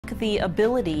lack the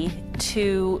ability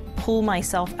to pull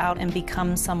myself out and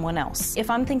become someone else. If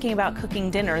I'm thinking about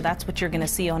cooking dinner, that's what you're going to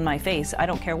see on my face. I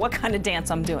don't care what kind of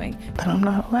dance I'm doing. But I'm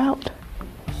not allowed.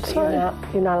 Sorry.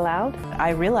 You're not allowed? I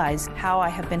realize how I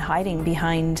have been hiding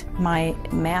behind my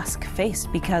mask face,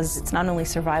 because it's not only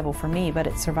survival for me, but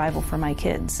it's survival for my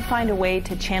kids. Find a way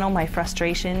to channel my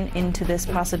frustration into this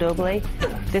paso doble.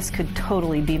 This could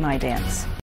totally be my dance.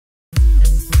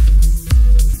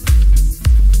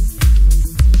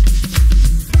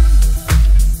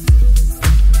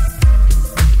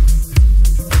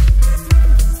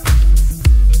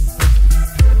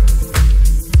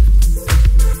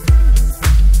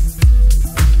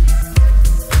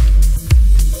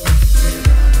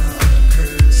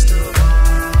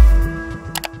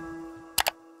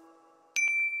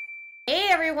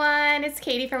 It's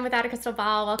Katie from Without a Crystal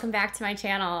Ball. Welcome back to my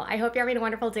channel. I hope you're having a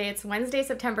wonderful day. It's Wednesday,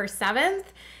 September 7th.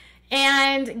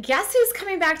 And guess who's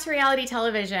coming back to reality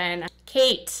television?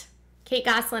 Kate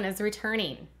Gosselin is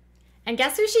returning. And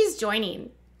guess who she's joining?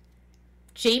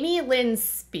 Lynn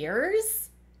Spears?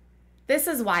 This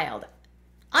is wild.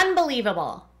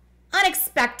 Unbelievable.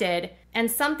 Unexpected. And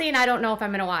something I don't know if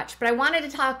I'm gonna watch, but I wanted to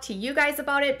talk to you guys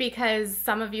about it because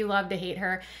some of you love to hate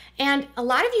her. And a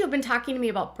lot of you have been talking to me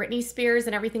about Britney Spears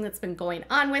and everything that's been going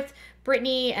on with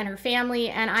Britney and her family.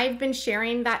 And I've been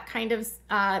sharing that kind of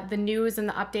the news and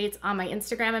the updates on my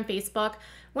Instagram and Facebook.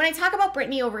 When I talk about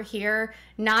Britney over here,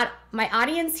 my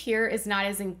audience here is not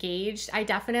as engaged. I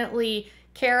definitely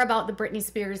care about the Britney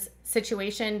Spears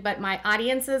situation, but my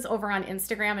audiences over on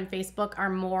Instagram and Facebook are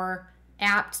more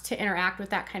apt to interact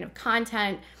with that kind of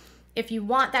content. If you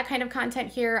want that kind of content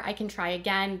here, I can try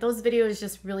again. Those videos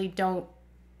just really don't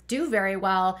do very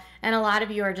well. And a lot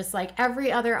of you are just like,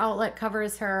 every other outlet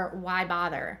covers her, why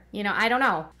bother? You know, I don't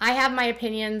know. I have my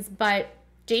opinions, but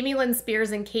Lynn Spears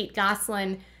and Kate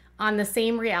Gosselin on the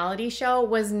same reality show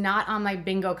was not on my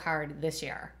bingo card this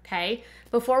year, okay?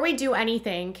 Before we do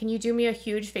anything, can you do me a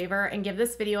huge favor and give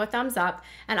this video a thumbs up,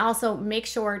 and also make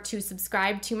sure to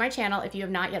subscribe to my channel if you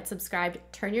have not yet subscribed.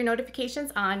 Turn your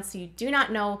notifications on so you do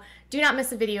not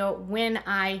miss a video when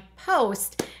I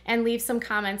post, and leave some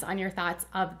comments on your thoughts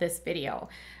of this video.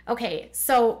 Okay,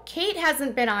 so Kate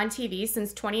hasn't been on TV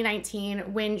since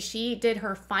 2019 when she did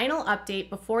her final update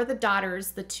before the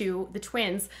daughters, the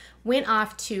twins, went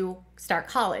off to start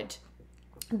college.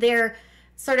 Their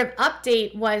sort of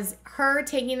update was her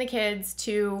taking the kids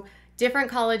to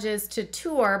different colleges to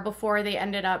tour before they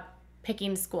ended up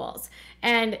picking schools.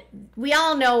 And we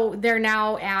all know they're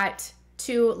now at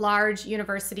two large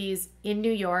universities in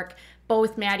New York.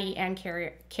 Both Maddie and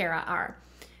Kara are.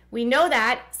 We know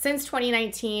that since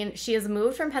 2019, she has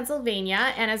moved from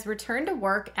Pennsylvania and has returned to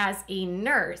work as a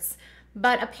nurse.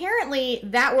 But apparently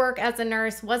that work as a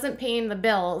nurse wasn't paying the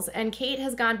bills, and Kate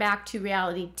has gone back to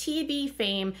reality TV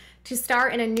fame to star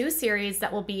in a new series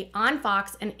that will be on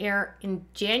Fox and air in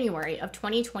January of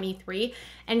 2023.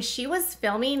 And she was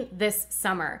filming this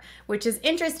summer, which is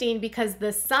interesting because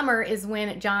this summer is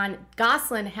when John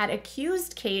Gosselin had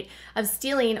accused Kate of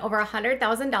stealing over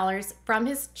 $100,000 from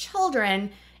his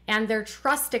children and their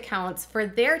trust accounts for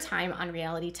their time on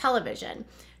reality television.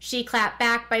 She clapped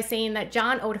back by saying that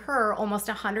John owed her almost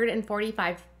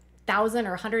 $145,000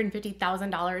 or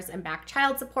 $150,000 in back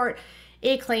child support,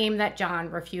 a claim that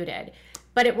John refuted.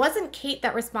 But it wasn't Kate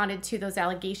that responded to those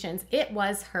allegations, it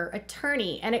was her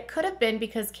attorney. And it could have been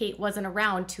because Kate wasn't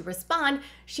around to respond.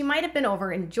 She might have been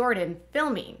over in Jordan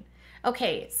filming.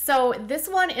 Okay, so this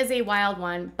one is a wild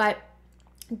one, but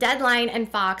Deadline and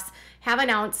Fox have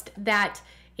announced that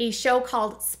a show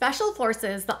called Special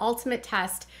Forces, The Ultimate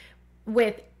Test,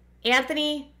 with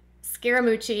Anthony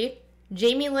Scaramucci,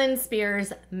 Lynn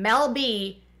Spears, Mel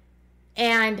B,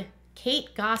 and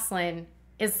Kate Gosselin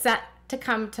is set to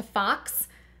come to Fox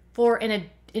for an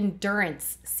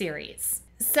endurance series.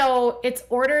 So it's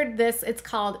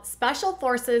called Special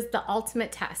Forces, The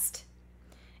Ultimate Test.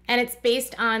 And it's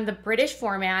based on the British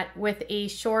format with a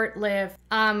short-lived,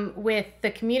 with the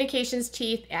communications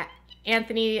chief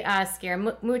Anthony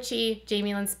Scaramucci,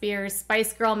 Lynn Spears,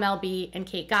 Spice Girl Mel B, and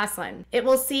Kate Gosselin. It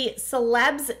will see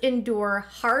celebs endure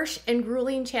harsh and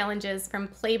grueling challenges from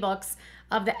playbooks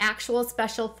of the actual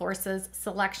Special Forces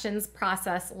selections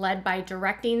process led by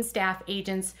directing staff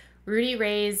agents Rudy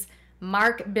Reyes,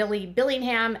 Mark Billy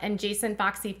Billingham, and Jason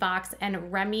Foxy Fox,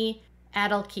 and Remy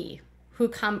Adelke, who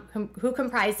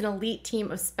comprise an elite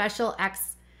team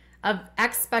of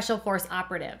ex-Special Force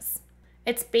operatives.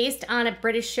 It's based on a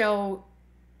British show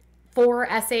for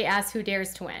SAS, Who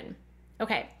Dares to Win.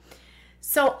 Okay,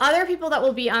 so other people that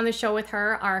will be on the show with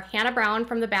her are Hannah Brown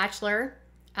from The Bachelor,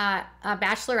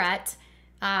 Bachelorette,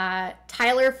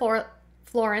 Tyler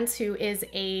Florence, who is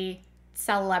a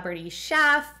celebrity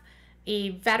chef, a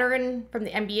veteran from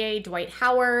the NBA, Dwight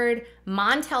Howard,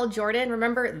 Montel Jordan,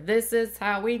 remember, this is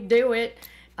how we do it,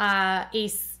 a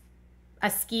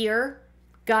skier,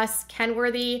 Gus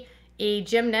Kenworthy, a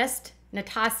gymnast,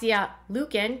 Natasha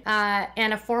Lukin,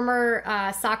 and a former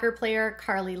soccer player,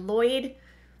 Carly Lloyd,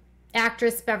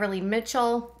 actress Beverly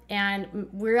Mitchell, and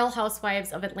Real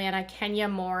Housewives of Atlanta, Kenya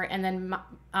Moore, and then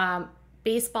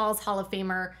baseball's Hall of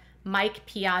Famer, Mike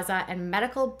Piazza, and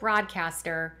medical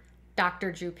broadcaster,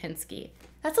 Dr. Drew Pinsky.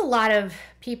 That's a lot of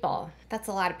people. That's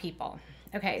a lot of people.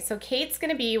 Okay, so Kate's going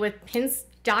to be with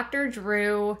Dr.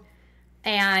 Drew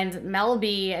and Mel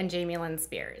B and Jamie Lynn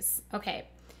Spears. Okay,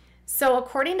 so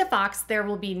according to Fox, there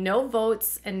will be no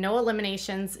votes and no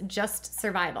eliminations, just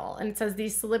survival. And it says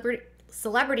these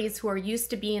celebrities who are used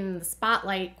to being in the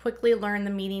spotlight quickly learn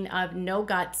the meaning of no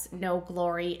guts, no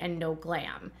glory, and no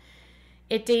glam.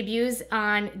 It debuts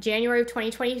on January of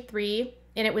 2023,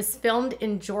 and it was filmed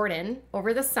in Jordan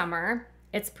over the summer.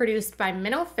 It's produced by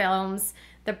Minnow Films,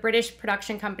 the British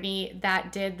production company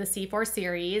that did the C4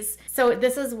 series. So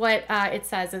this is what it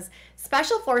says is,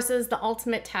 Special Forces, the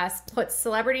ultimate test, puts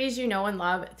celebrities you know and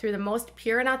love through the most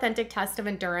pure and authentic test of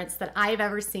endurance that I've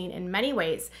ever seen in many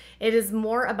ways. It is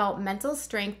more about mental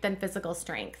strength than physical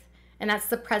strength. And that's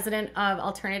the president of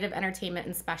Alternative Entertainment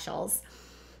and Specials.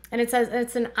 And it says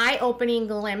it's an eye-opening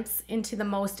glimpse into the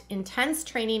most intense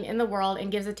training in the world and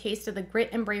gives a taste of the grit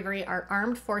and bravery our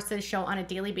armed forces show on a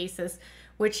daily basis,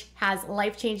 which has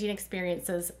life-changing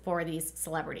experiences for these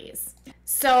celebrities.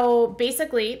 So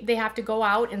basically, they have to go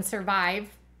out and survive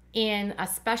in a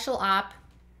special op.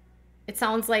 It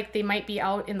sounds like they might be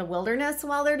out in the wilderness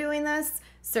while they're doing this.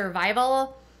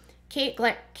 Survival. Kate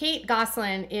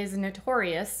Gosselin is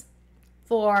notorious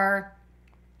for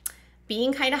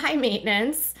being kind of high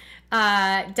maintenance,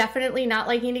 definitely not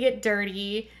liking to get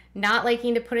dirty, not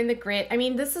liking to put in the grit. I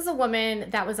mean, this is a woman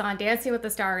that was on Dancing with the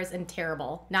Stars and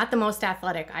terrible. Not the most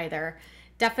athletic either.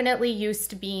 Definitely used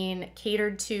to being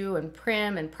catered to and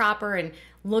prim and proper and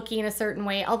looking a certain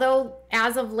way. Although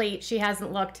as of late, she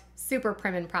hasn't looked super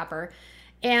prim and proper.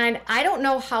 And I don't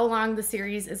know how long the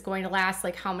series is going to last,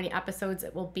 like how many episodes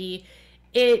it will be.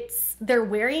 They're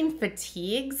wearing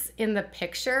fatigues in the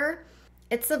picture.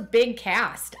 It's a big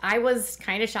cast. I was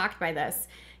kind of shocked by this.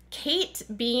 Kate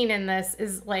being in this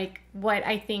is like what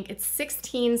I think, it's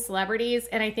 16 celebrities,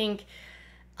 and I think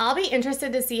I'll be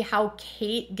interested to see how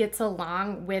Kate gets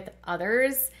along with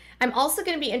others. I'm also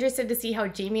going to be interested to see how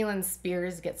Jamie Lynn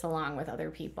Spears gets along with other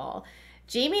people.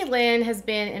 Jamie Lynn has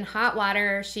been in hot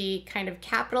water. She kind of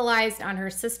capitalized on her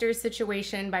sister's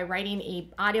situation by writing an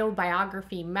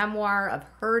autobiography memoir of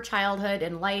her childhood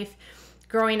and life,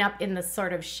 growing up in the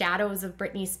sort of shadows of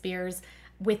Britney Spears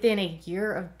within a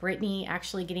year of Britney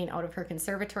actually getting out of her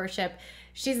conservatorship.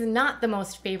 She's not the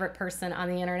most favorite person on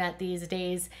the internet these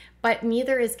days, but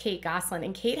neither is Kate Gosselin.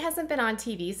 And Kate hasn't been on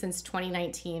TV since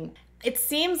 2019. It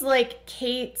seems like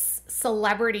Kate's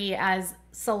celebrity as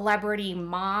celebrity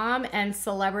mom and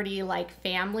celebrity like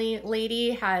family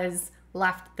lady has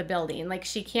left the building. Like,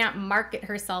 she can't market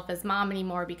herself as mom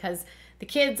anymore because the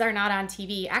kids are not on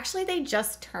TV. Actually, they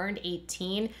just turned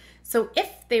 18. So if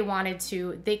they wanted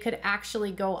to, they could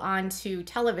actually go on to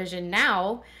television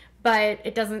now, but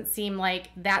it doesn't seem like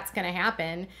that's going to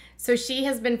happen. So she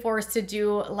has been forced to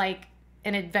do like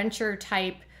an adventure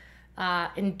type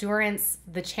endurance,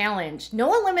 the challenge.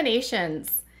 No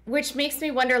eliminations, which makes me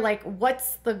wonder, like,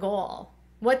 what's the goal?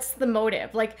 What's the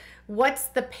motive? Like, what's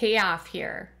the payoff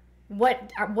here?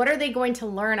 What are they going to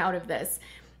learn out of this?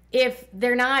 If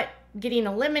they're not getting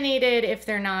eliminated, if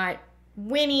they're not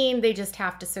winning, they just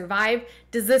have to survive.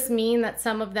 Does this mean that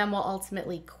some of them will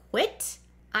ultimately quit?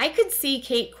 I could see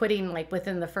Kate quitting like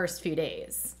within the first few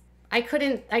days. I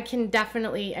can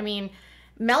definitely, I mean,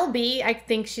 Mel B, I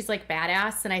think she's like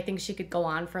badass, and I think she could go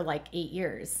on for like 8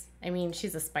 years. I mean,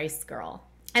 she's a Spice Girl.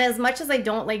 And as much as I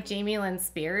don't like Jamie Lynn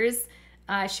Spears,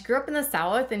 she grew up in the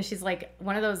South, and she's like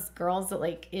one of those girls that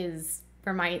like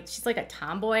she's like a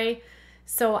tomboy.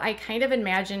 So I kind of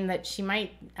imagine that she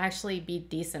might actually be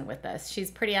decent with this.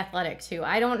 She's pretty athletic too.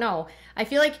 I don't know. I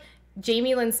feel like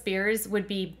Jamie Lynn Spears would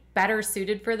be better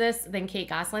suited for this than Kate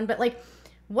Gosselin. But like,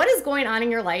 what is going on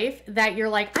in your life that you're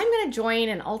like, I'm going to join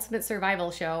an ultimate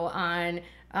survival show on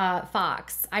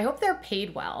Fox? I hope they're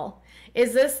paid well.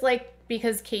 Is this like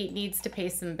because Kate needs to pay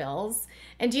some bills?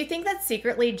 And do you think that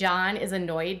secretly John is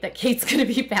annoyed that Kate's going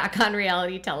to be back on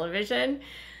reality television?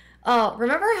 Oh,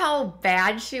 remember how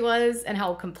bad she was and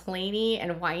how complainy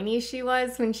and whiny she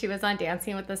was when she was on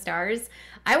Dancing with the Stars?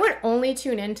 I would only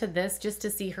tune into this just to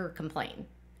see her complain.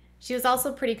 She was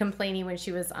also pretty complainy when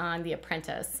she was on The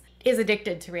Apprentice. Is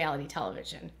addicted to reality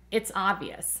television. It's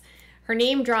obvious. Her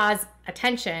name draws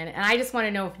attention, and I just want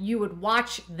to know if you would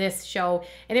watch this show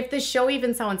and if this show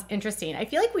even sounds interesting. I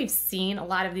feel like we've seen a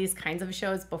lot of these kinds of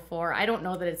shows before. I don't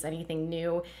know that it's anything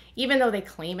new. Even though they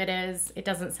claim it is, it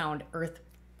doesn't sound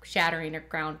earth-shattering or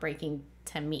groundbreaking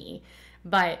to me.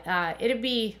 But it'd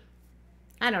be,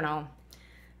 I don't know.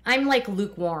 I'm like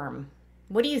lukewarm.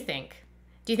 What do you think?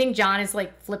 Do you think John is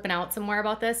like flipping out somewhere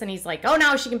about this and he's like, oh,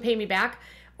 now she can pay me back?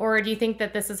 Or do you think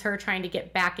that this is her trying to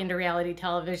get back into reality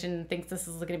television and thinks this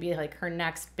is going to be like her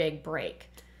next big break?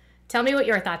 Tell me what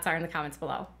your thoughts are in the comments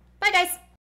below. Bye, guys.